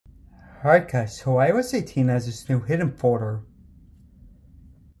Alright guys, so iOS 18 has this new hidden folder.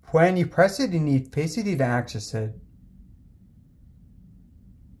 When you press it, you need Face ID to access it.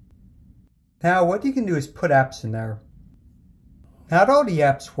 Now what you can do is put apps in there. Not all the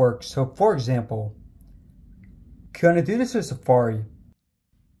apps work, so for example, you're going to do this with Safari.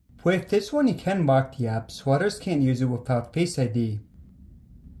 With this one you can lock the app so others can't use it without Face ID.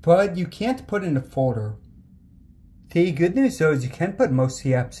 But you can't put it in the folder. The good news though is you can put most of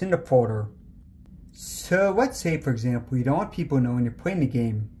the apps in the folder. So let's say for example you don't want people knowing you're playing the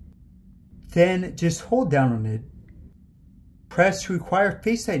game. Then just hold down on it. Press Require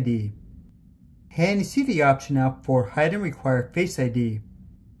Face ID. And you see the option out for Hide and Require Face ID.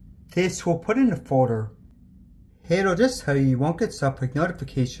 This will put it in the folder. It'll just tell you won't get stuff like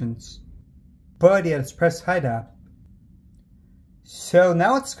notifications. But yeah, let's press Hide app. So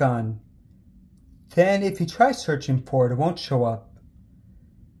now it's gone. Then if you try searching for it, it won't show up.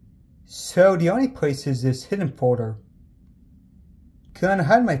 So the only place is this hidden folder. Gonna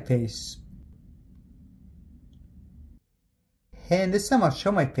hide my face. And this time I'll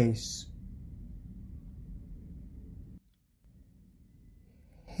show my face.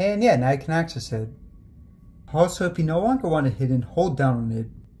 And yeah, now you can access it. Also, if you no longer want it hidden, hold down on it.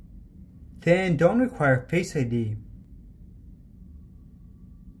 Then don't require Face ID.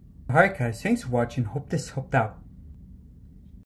 Alright guys, thanks for watching, hope this helped out.